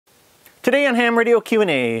Today on Ham Radio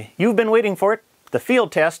Q&A, you've been waiting for it, the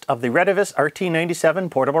field test of the Retevis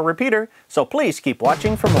RT97 portable repeater, so please keep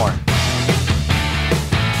watching for more.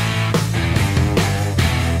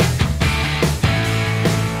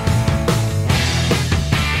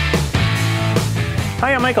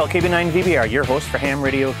 Hi, I'm Michael, KB9VBR, your host for Ham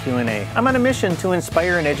Radio Q&A. I'm on a mission to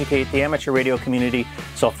inspire and educate the amateur radio community,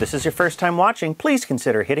 so if this is your first time watching, please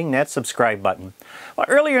consider hitting that subscribe button. Well,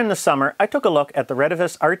 earlier in the summer, I took a look at the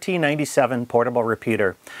Retevis RT97 portable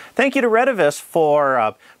repeater. Thank you to Retevis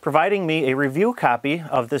for providing me a review copy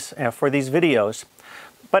of this for these videos.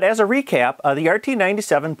 But as a recap, the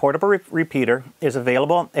RT97 portable repeater is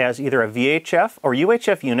available as either a VHF or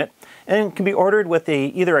UHF unit and can be ordered with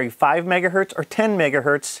either a 5 megahertz or 10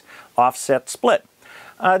 megahertz offset split.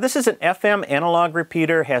 This is an FM analog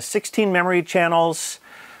repeater, has 16 memory channels,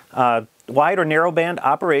 wide or narrow band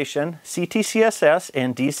operation, CTCSS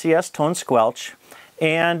and DCS tone squelch,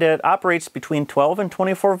 and it operates between 12 and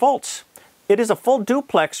 24 volts. It is a full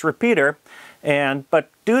duplex repeater, but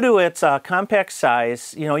due to its compact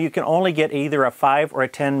size, you can only get either a 5 or a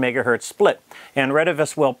 10 megahertz split. And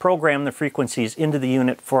Retevis will program the frequencies into the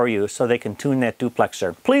unit for you so they can tune that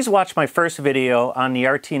duplexer. Please watch my first video on the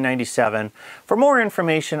RT97 for more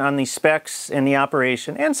information on the specs and the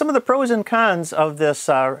operation and some of the pros and cons of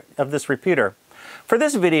this repeater. For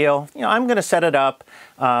this video, I'm going to set it up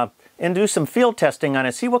and do some field testing on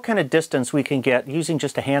it, see what kind of distance we can get using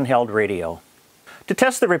just a handheld radio. To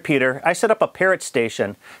test the repeater, I set up a parrot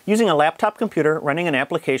station using a laptop computer running an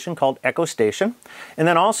application called Echo Station, and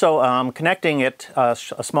then also connecting it a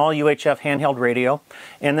small UHF handheld radio,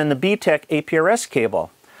 and then the BTEC APRS cable.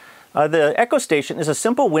 The Echo Station is a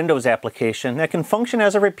simple Windows application that can function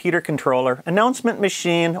as a repeater controller, announcement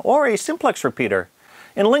machine, or a simplex repeater.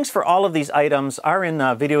 And links for all of these items are in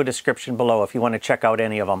the video description below if you want to check out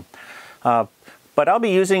any of them. But I'll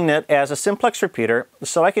be using it as a simplex repeater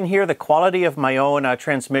so I can hear the quality of my own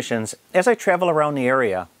transmissions as I travel around the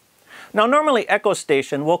area. Now normally Echo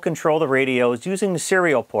Station will control the radios using the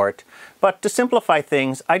serial port, but to simplify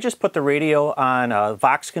things I just put the radio on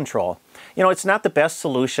Vox control. It's not the best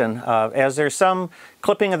solution as there's some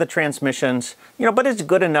clipping of the transmissions, but it's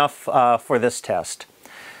good enough for this test.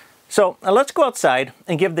 So let's go outside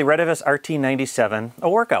and give the Retevis RT97 a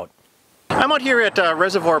workout. I'm out here at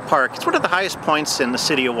Reservoir Park. It's one of the highest points in the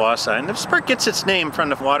city of Wausau, and this park gets its name from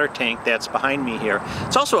the water tank that's behind me here.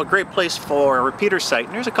 It's also a great place for a repeater site,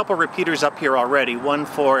 and there's a couple repeaters up here already, one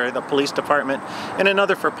for the police department and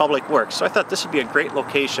another for public works. So I thought this would be a great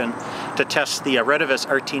location to test the Retevis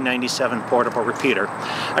RT97 portable repeater.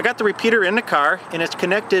 I got the repeater in the car, and it's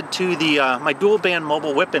connected to the my dual band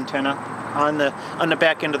mobile whip antenna on the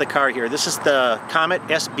back end of the car here. This is the Comet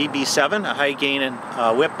SBB7, a high gain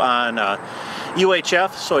whip on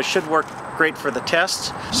UHF, so it should work great for the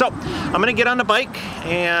tests. So I'm gonna get on the bike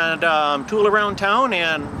and tool around town,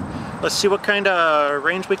 and let's see what kind of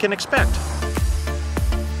range we can expect.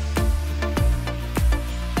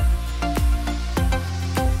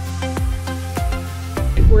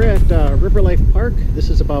 We're at River Life Park. This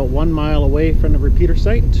is about 1 mile away from the repeater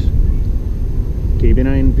site.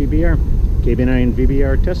 KB9VBR.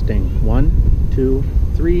 KB9VBR testing. 1, 2,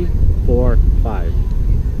 3, 4, 5.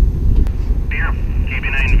 Here,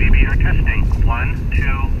 KB9VBR testing. 1,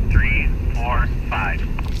 2, 3, 4, 5.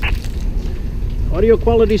 Audio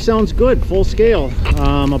quality sounds good, full scale,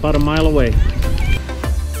 about a mile away.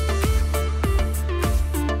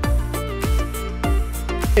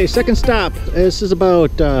 Okay, second stop. This is about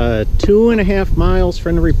 2.5 miles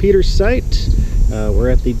from the repeater site. We're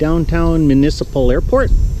at the downtown municipal airport.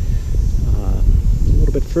 A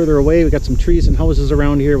little bit further away, we got some trees and houses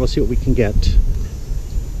around here. We'll see what we can get.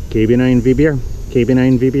 KB9VBR.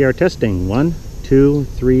 KB9VBR testing. 1, 2,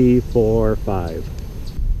 3, 4, 5.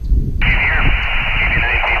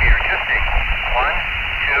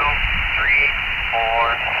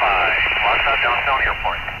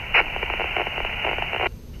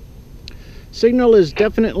 Signal is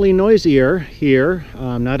definitely noisier here,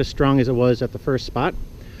 not as strong as it was at the first spot.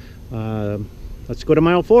 Let's go to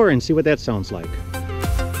mile 4 and see what that sounds like.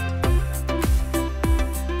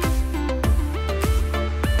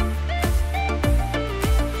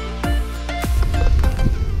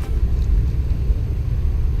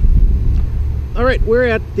 All right, we're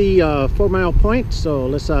at the 4 mile point, so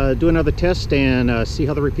let's do another test and see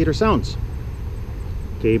how the repeater sounds.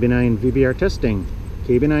 KB9VBR testing.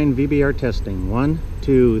 KB9VBR testing. 1,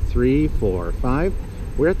 2, 3, 4, 5.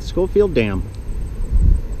 We're at the Schofield Dam.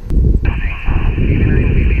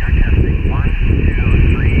 KB9VBR testing. 1,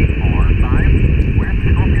 2, 3, 4, 5. We're at the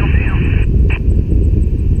Schofield Dam.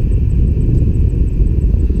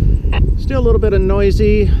 Still a little bit of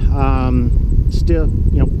noisy, still,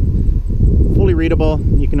 you know, fully readable.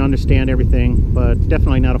 You can understand everything, but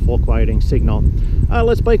definitely not a full quieting signal.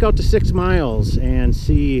 Let's bike out to 6 miles and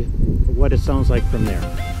see what it sounds like from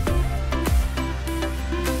there.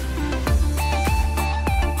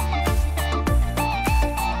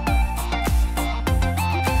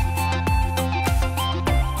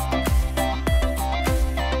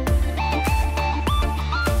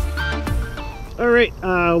 All right,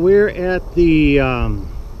 we're at the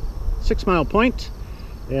 6 mile point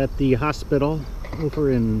at the hospital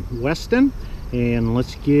over in Weston, and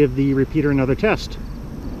let's give the repeater another test.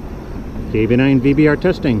 KB9 VBR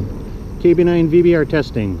testing. KB9 VBR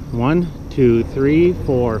testing. 1, 2, 3,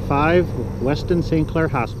 4, 5, Weston St. Clair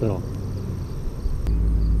Hospital.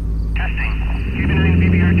 Testing. KB9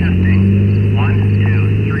 VBR testing. 1,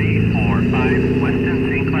 2, 3, 4, 5, Weston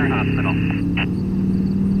St. Clair Hospital.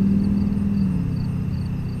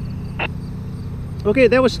 Okay,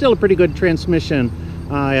 that was still a pretty good transmission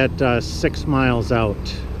at 6 miles out.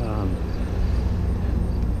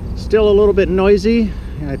 Still a little bit noisy.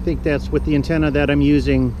 I think that's with the antenna that I'm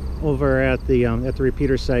using over at the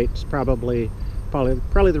repeater site. It's probably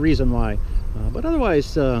the reason why. But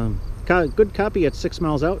otherwise, good copy at 6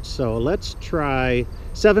 miles out. So let's try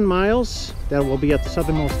 7 miles. That will be at the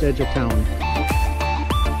southernmost edge of town.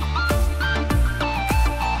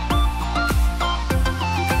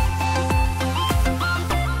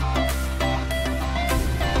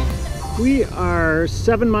 We are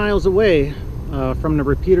 7 miles away from the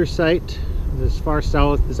repeater site, as far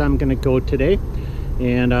south as I'm going to go today,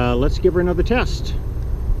 and let's give her another test.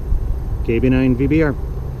 KB9 VBR.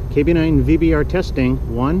 KB9 VBR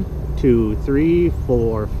testing. 1, 2, 3,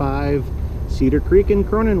 4, 5, Cedar Creek and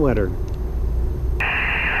Cronenwetter.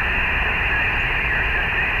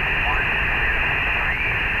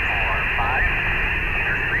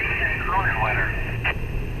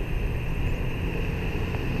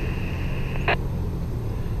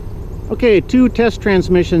 Okay, 2 test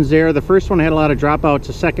transmissions there. The first one had a lot of dropouts.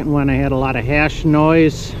 The second one I had a lot of hash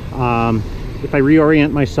noise. If I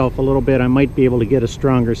reorient myself a little bit, I might be able to get a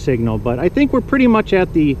stronger signal. But I think we're pretty much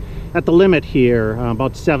at the limit here,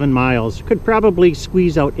 about 7 miles. Could probably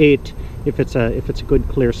squeeze out 8 if it's a good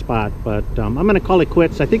clear spot. But I'm going to call it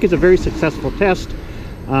quits. I think it's a very successful test.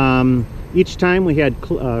 Each time we had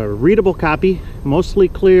readable copy, mostly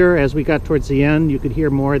clear. As we got towards the end, you could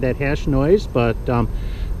hear more of that hash noise, but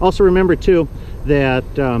also remember too that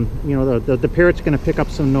you know, the parrot's going to pick up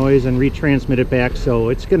some noise and retransmit it back, so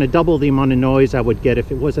it's going to double the amount of noise I would get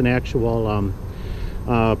if it was an actual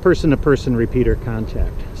person-to-person repeater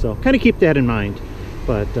contact. So kind of keep that in mind.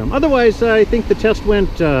 But otherwise, I think the test went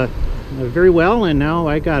very well, and now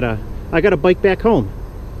I gotta bike back home.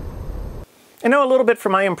 I know a little bit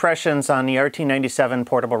from my impressions on the RT97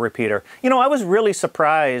 portable repeater. You know, I was really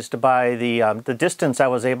surprised by the distance I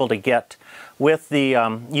was able to get with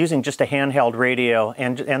the using just a handheld radio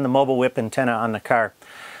and the mobile whip antenna on the car.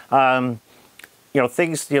 You know,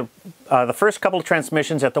 the first couple of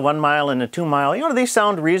transmissions at the 1 mile and the 2 mile, you know, they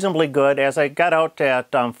sound reasonably good. As I got out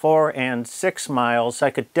at 4 and 6 miles, I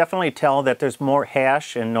could definitely tell that there's more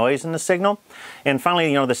hash and noise in the signal. And finally,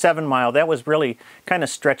 you know, the 7 mile, that was really kind of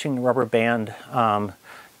stretching the rubber band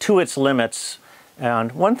to its limits.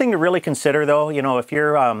 And one thing to really consider, though, you know, if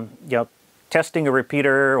you're you know, testing a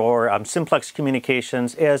repeater or simplex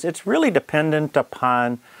communications, is it's really dependent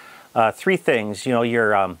upon 3 things. You know,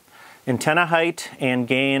 your antenna height and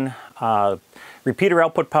gain, repeater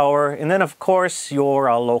output power, and then of course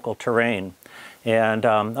your local terrain. And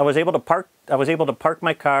I was able to park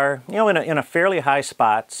my car, you know, in a fairly high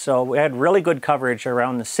spot, so we had really good coverage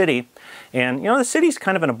around the city. And you know, the city's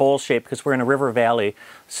kind of in a bowl shape because we're in a river valley,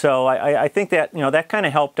 so I think that, you know, that kind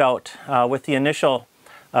of helped out with the initial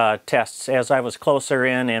tests as I was closer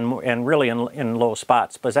in and really in low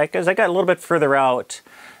spots. But as I got a little bit further out,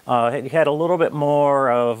 it had a little bit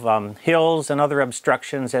more of hills and other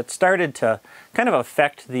obstructions that started to kind of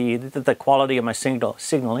affect the quality of my signal,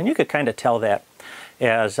 and you could kind of tell that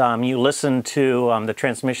as you listen to the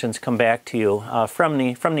transmissions come back to you from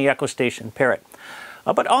the Echo Station Parrot.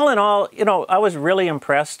 But all in all, you know, I was really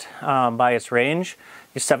impressed by its range.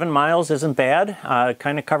 7 miles isn't bad. It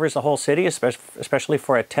kind of covers the whole city, especially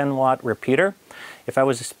for a 10-watt repeater. If I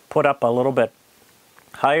was put up a little bit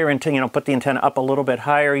higher, and you know, put the antenna up a little bit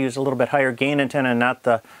higher, use a little bit higher gain antenna and not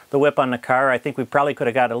the whip on the car, I think we probably could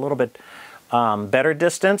have got a little bit better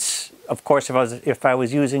distance. Of course, if I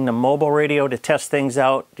was using the mobile radio to test things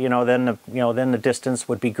out, you know, then the distance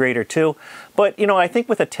would be greater too. But you know, I think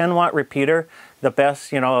with a 10-watt repeater, the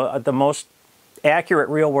best, you know, the most accurate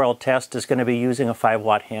real-world test is going to be using a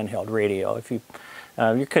 5-watt handheld radio. If you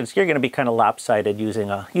you're going to be kind of lopsided using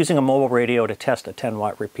a mobile radio to test a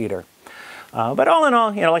 10-watt repeater. But all in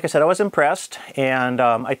all, like I said, I was impressed, and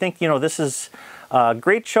I think this is a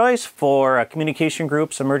great choice for communication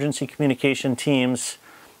groups, emergency communication teams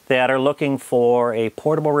that are looking for a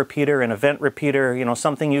portable repeater, an event repeater,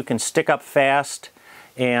 something you can stick up fast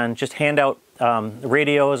and just hand out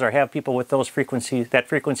radios or have people with those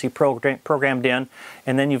frequency programmed in,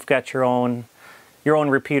 and then you've got your own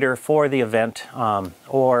repeater for the event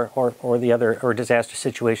or the other disaster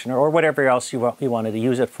situation or whatever else you wanted to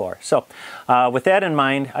use it for. So with that in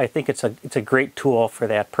mind, I think it's a great tool for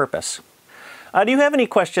that purpose. Do you have any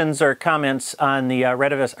questions or comments on the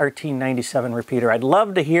Retevis RT97 repeater? I'd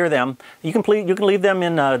love to hear them. You can leave them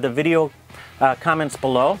in the video comments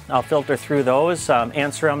below. I'll filter through those,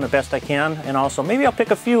 answer them the best I can, and also maybe I'll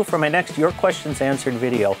pick a few for my next Your Questions Answered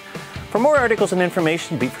video. For more articles and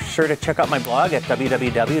information, be sure to check out my blog at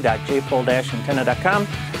www.jpol-antenna.com.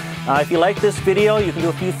 If you like this video, you can do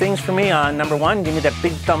a few things for me. Number one, give me that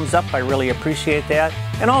big thumbs up. I really appreciate that.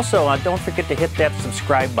 And also, don't forget to hit that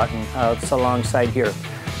subscribe button that's alongside here.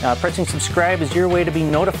 Pressing subscribe is your way to be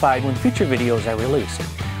notified when future videos are released.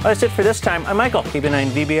 Well, that's it for this time. I'm Michael,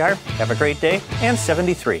 KB9VBR. Have a great day, and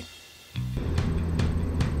 73.